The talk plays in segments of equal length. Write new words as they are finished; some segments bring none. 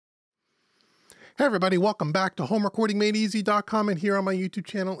Hey everybody, welcome back to HomeRecordingMadeEasy.com and here on my YouTube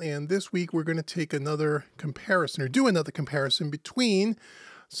channel. And this week we're going to take another comparison, or do another comparison between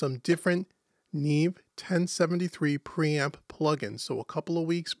some different Neve 1073 preamp plugins. So a couple of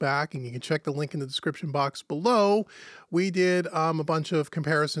weeks back, and you can check the link in the description box below, we did a bunch of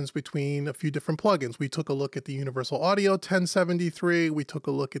comparisons between a few different plugins. We took a look at the Universal Audio 1073, we took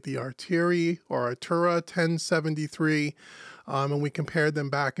a look at the Artura 1073, and we compared them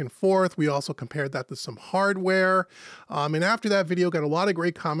back and forth. We also compared that to some hardware. And after that video, got a lot of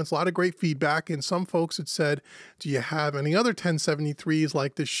great comments, a lot of great feedback. And some folks had said, do you have any other 1073s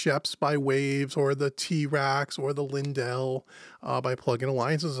like the Sheps by Waves or the T-Rax or the Lindell by Plugin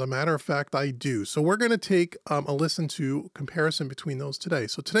Alliance? As a matter of fact, I do. So we're going to take a listen to comparison between those today.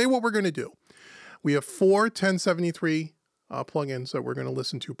 So today what we're going to do, we have four 1073 plugins that we're going to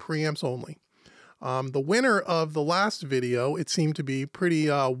listen to, preamps only. The winner of the last video, it seemed to be pretty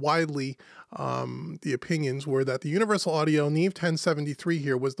widely, the opinions were that the Universal Audio Neve 1073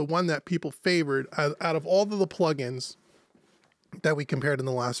 here was the one that people favored out of all of the plugins that we compared in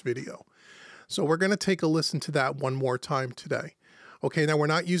the last video. So we're going to take a listen to that one more time today. Okay, now we're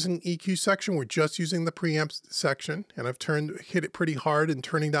not using EQ section, we're just using the preamp section, and I've hit it pretty hard and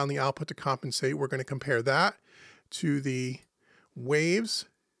turning down the output to compensate. We're going to compare that to the Waves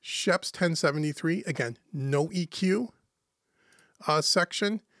Sheps 1073, again, no EQ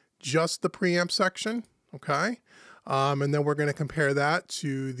section, just the preamp section, okay? And then we're going to compare that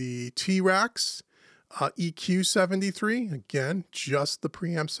to the T-Rax EQ 73, again, just the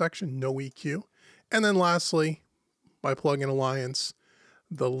preamp section, no EQ. And then lastly, by Plugin Alliance,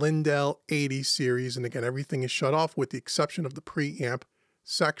 the Lindell 80 series, and again, everything is shut off with the exception of the preamp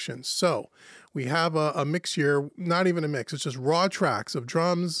section. So we have a mix here, not even a mix, it's just raw tracks of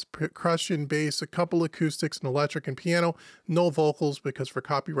drums, percussion, bass, a couple acoustics, and electric and piano, no vocals because for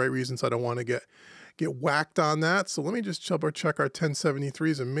copyright reasons I don't want to get whacked on that. So let me just double check our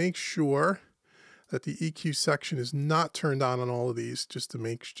 1073s and make sure that the EQ section is not turned on all of these, just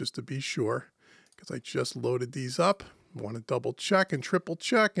to be sure, because I just loaded these up. I want to double check and triple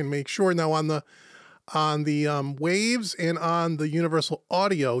check and make sure. Now on the Waves and on the Universal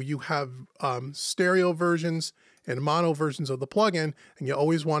Audio, you have stereo versions and mono versions of the plugin, and you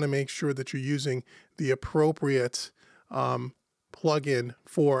always want to make sure that you're using the appropriate plugin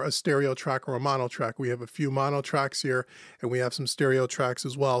for a stereo track or a mono track. We have a few mono tracks here, and we have some stereo tracks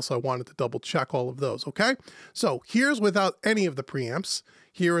as well, so I wanted to double check all of those, okay? So here's without any of the preamps.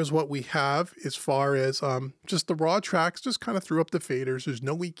 Here is what we have as far as just the raw tracks, just kind of threw up the faders. There's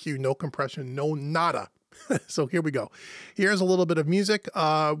no EQ, no compression, no nada. So here we go. Here's a little bit of music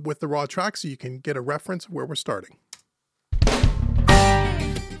with the raw tracks so you can get a reference of where we're starting.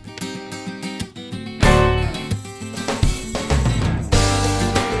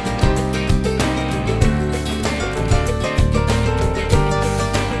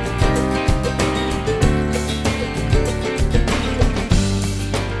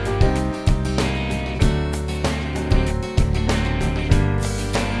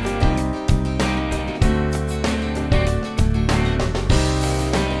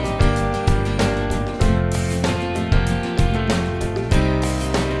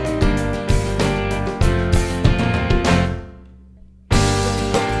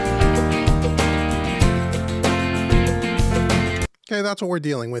 Okay, that's what we're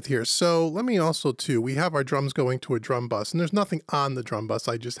dealing with here. So let me also too, we have our drums going to a drum bus, and there's nothing on the drum bus.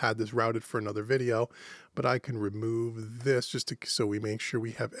 I just had this routed for another video, but I can remove this so we make sure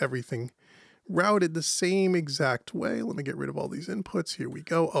we have everything routed the same exact way. Let me get rid of all these inputs. Here we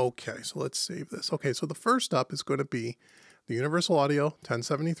go. Okay, so let's save this. Okay, so the first up is going to be the Universal Audio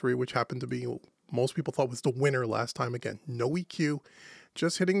 1073, which happened to be, most people thought was the winner last time. Again, no EQ,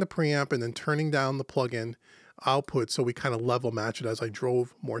 just hitting the preamp and then turning down the plugin output so we kind of level match it as I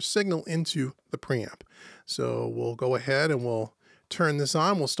drove more signal into the preamp. So we'll go ahead and we'll turn this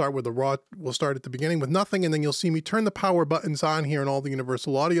on. We'll start with the raw, we'll start at the beginning with nothing, and then you'll see me turn the power buttons on here and all the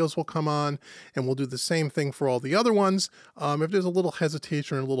Universal Audios will come on, and we'll do the same thing for all the other ones. If there's a little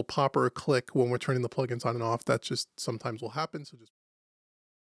hesitation or a little pop or a click when we're turning the plugins on and off, that just sometimes will happen. So just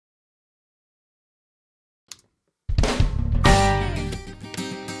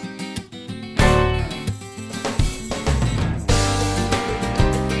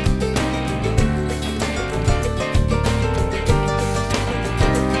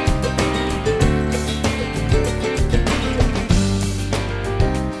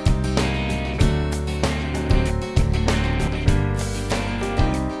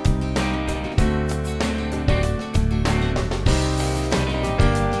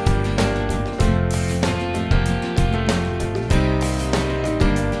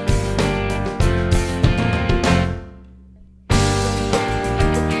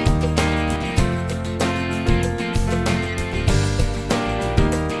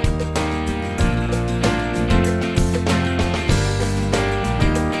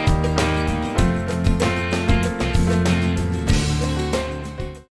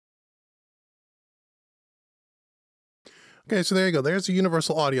Okay, so there you go. There's the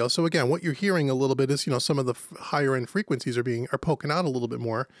universal audio. So again, what you're hearing a little bit is, some of the higher end frequencies are poking out a little bit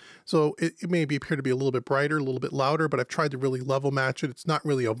more. So it may appear to be a little bit brighter, a little bit louder, but I've tried to really level match it. It's not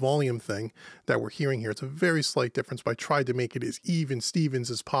really a volume thing that we're hearing here. It's a very slight difference, but I tried to make it as even Stevens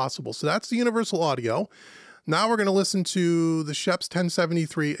as possible. So that's the universal audio. Now we're going to listen to the Schoeps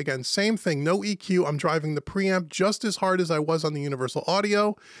 1073. Again, same thing, no EQ. I'm driving the preamp just as hard as I was on the universal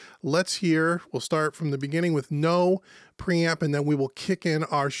audio. Let's hear, we'll start from the beginning with no preamp, and then we will kick in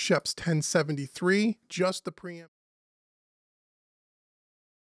our Schoeps 1073, just the preamp.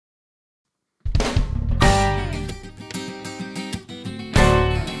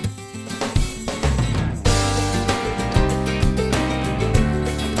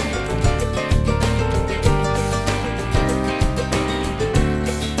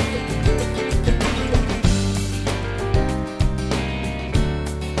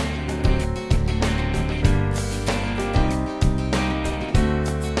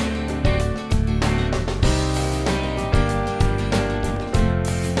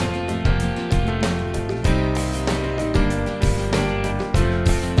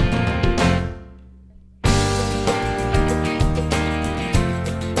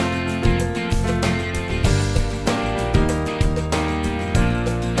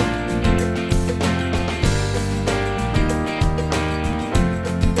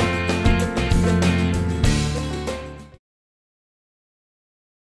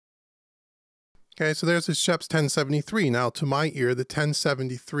 Okay, so there's the Schoeps 1073. Now, to my ear, the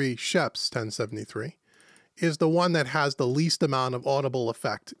 1073 Schoeps 1073 is the one that has the least amount of audible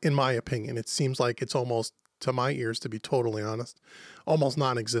effect, in my opinion. It seems like it's almost, to my ears, to be totally honest, almost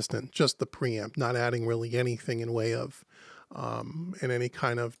non-existent. Just the preamp, not adding really anything in way of, in any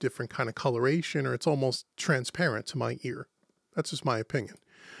kind of different kind of coloration, or it's almost transparent to my ear. That's just my opinion.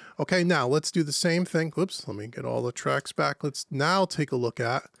 Okay, now let's do the same thing. Oops, let me get all the tracks back. Let's now take a look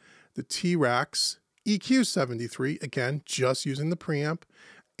at the T-Rax EQ 73, again, just using the preamp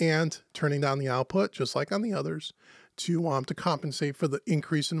and turning down the output, just like on the others, to compensate for the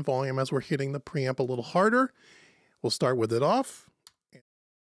increase in volume as we're hitting the preamp a little harder. We'll start with it off.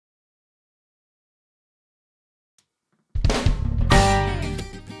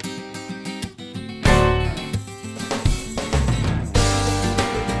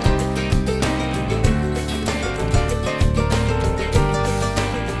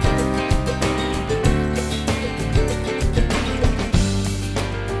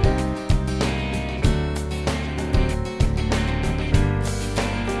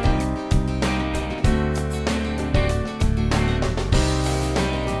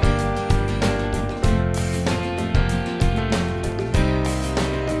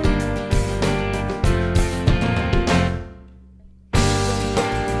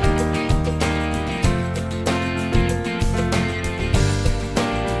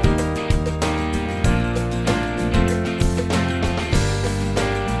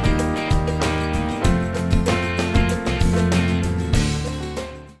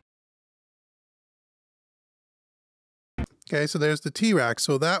 Okay, so there's the T-Rax.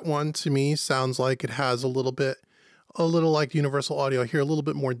 So that one to me sounds like it has a little like universal audio here, a little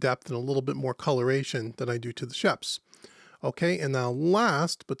bit more depth and a little bit more coloration than I do to the Schoeps. Okay, and now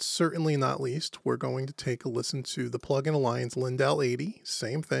last, but certainly not least, we're going to take a listen to the Plug-in Alliance Lindell 80.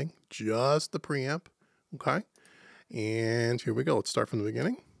 Same thing, just the preamp. Okay, and here we go. Let's start from the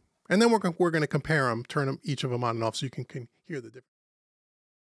beginning. And then we're going to compare them, turn them, each of them on and off so you can hear the difference.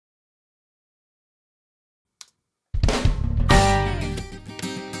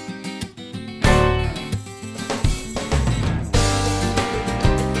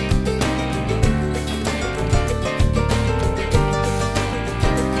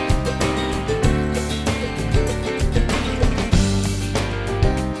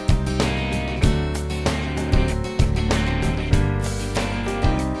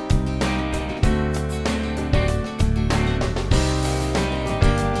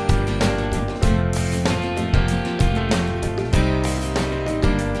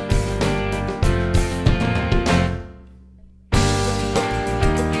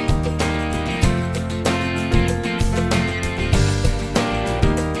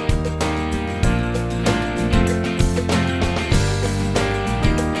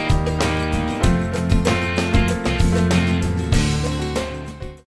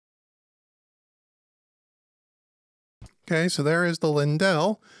 Okay, so there is the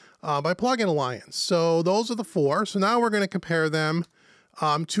Lindell by Plug-in Alliance. So those are the four. So now we're going to compare them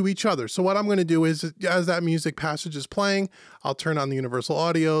to each other. So what I'm going to do is, as that music passage is playing, I'll turn on the universal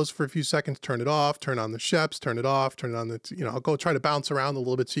audios for a few seconds, turn it off, turn on the Sheps, turn it off, turn it on the, I'll go try to bounce around a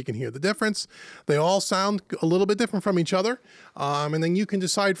little bit so you can hear the difference. They all sound a little bit different from each other. And then you can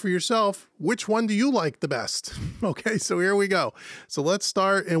decide for yourself, which one do you like the best? Okay, so here we go. So let's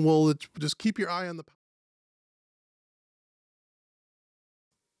start, and we'll just keep your eye on the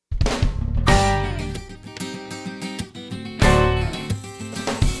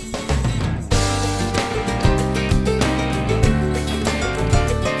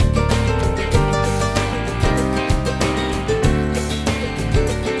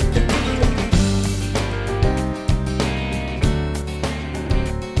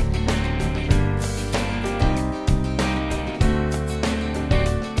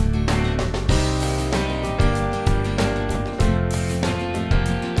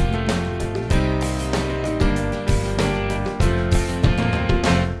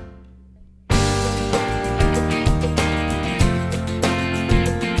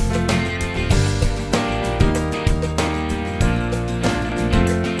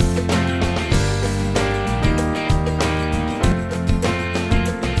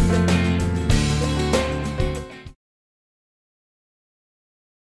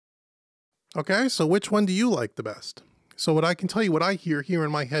Okay, so which one do you like the best? So what I can tell you, what I hear here in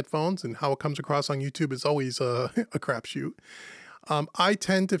my headphones and how it comes across on YouTube is always a crapshoot. I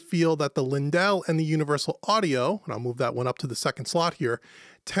tend to feel that the Lindell and the Universal Audio, and I'll move that one up to the second slot here,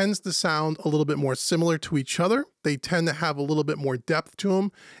 tends to sound a little bit more similar to each other. They tend to have a little bit more depth to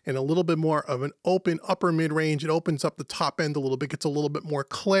them and a little bit more of an open upper mid-range. It opens up the top end a little bit, gets a little bit more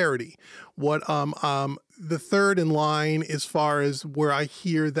clarity. What the third in line, as far as where I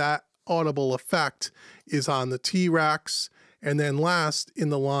hear that audible effect, is on the T-Rex. And then last in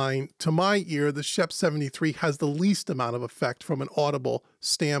the line, to my ear, the Shep 73 has the least amount of effect from an audible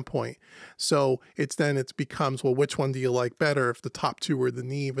standpoint. So it becomes, well, which one do you like better? If the top two were the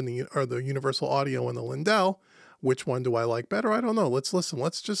Neve and the Universal Audio and the Lindell, which one do I like better? I don't know. Let's listen.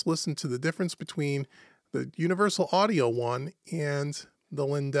 Let's just listen to the difference between the Universal Audio one and the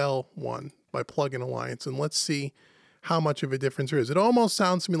Lindell one by Plug-in Alliance, and let's see how much of a difference there is. It almost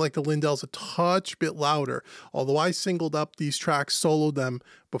sounds to me like the Lindell's a touch bit louder, although I singled up these tracks, soloed them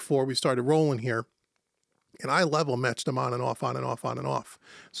before we started rolling here, and I level matched them on and off, on and off, on and off.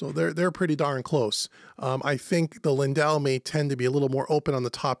 So they're pretty darn close. I think the Lindell may tend to be a little more open on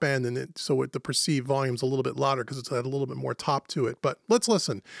the top end, and so the perceived volume's a little bit louder because it's got a little bit more top to it. But let's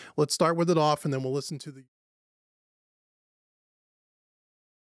listen. Let's start with it off, and then we'll listen to the...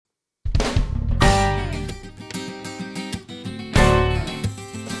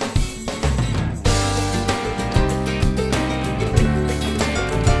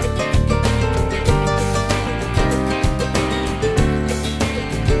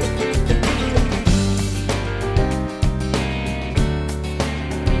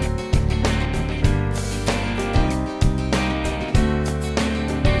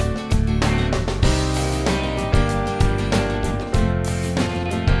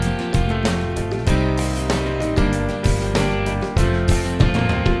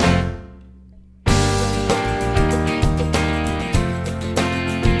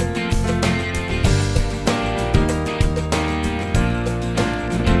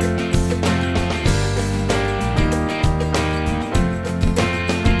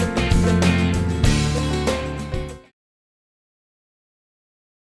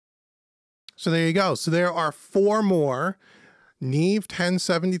 So there you go. So there are 4 more Neve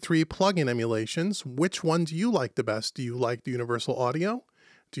 1073 plugin emulations. Which one do you like the best? Do you like the Universal Audio?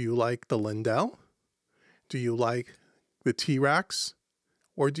 Do you like the Lindell? Do you like the T-Rex?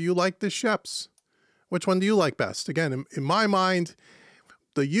 Or do you like the Sheps? Which one do you like best? Again, in my mind,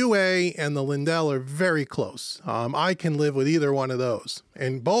 the UA and the Lindell are very close. I can live with either one of those.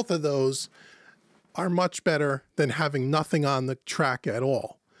 And both of those are much better than having nothing on the track at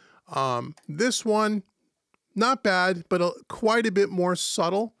all. This one, not bad, but quite a bit more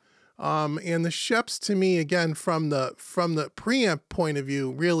subtle. And the Sheps, to me, again, from the preamp point of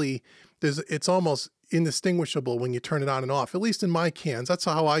view, really, it's almost indistinguishable when you turn it on and off, at least in my cans. That's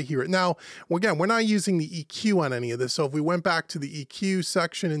how I hear it. Now, again, we're not using the EQ on any of this. So if we went back to the EQ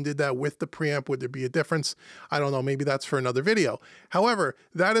section and did that with the preamp, would there be a difference? I don't know. Maybe that's for another video. However,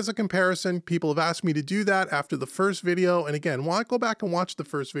 that is a comparison. People have asked me to do that after the first video. And again, why not go back and watch the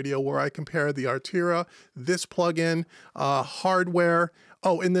first video where I compare the Artera, this plugin, hardware,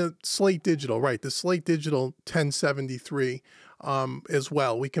 and the Slate Digital, right? The Slate Digital 1073. As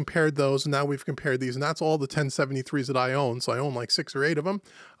well. We compared those, and now we've compared these, and that's all the 1073s that I own. So I own like 6 or 8 of them.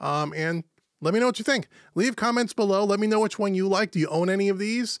 And Let me know what you think. Leave comments below. Let me know which one you like. Do you own any of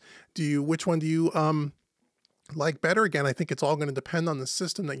these? Which one do you like better? Again, I think it's all going to depend on the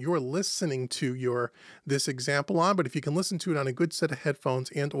system that you're listening to this example on, but if you can listen to it on a good set of headphones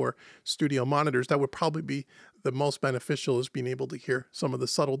and or studio monitors, that would probably be the most beneficial, is being able to hear some of the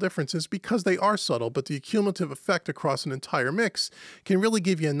subtle differences, because they are subtle, but the cumulative effect across an entire mix can really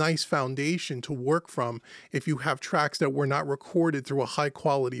give you a nice foundation to work from if you have tracks that were not recorded through a high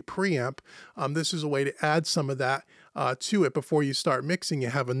quality preamp. This is a way to add some of that to it before you start mixing. You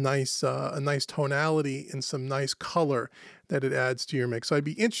have a nice tonality and some nice color that it adds to your mix. So I'd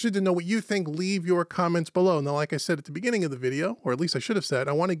be interested to know what you think. Leave your comments below. Now, like I said at the beginning of the video, or at least I should have said,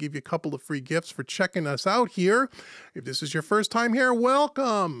 I want to give you a couple of free gifts for checking us out here. If this is your first time here,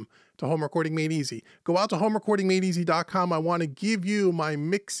 welcome to Home Recording Made Easy. Go out to homerecordingmadeeasy.com. I want to give you my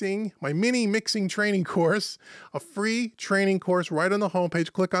mini mixing training course, a free training course right on the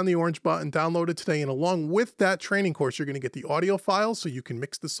homepage. Click on the orange button, download it today. And along with that training course, you're going to get the audio files so you can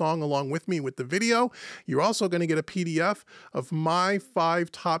mix the song along with me with the video. You're also going to get a PDF of my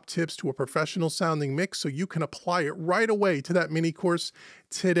 5 top tips to a professional sounding mix, so you can apply it right away to that mini course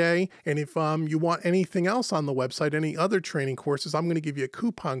today. And if you want anything else on the website, any other training courses, I'm going to give you a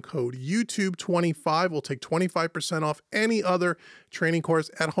coupon code YouTube25. Will take 25% off any other training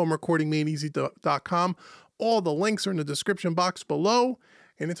course at homerecordingmadeeasy.com. All the links are in the description box below.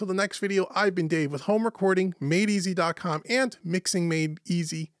 And until the next video, I've been Dave with homerecordingmadeeasy.com and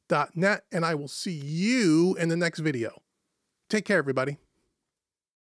mixingmadeeasy.net, and I will see you in the next video. Take care, everybody.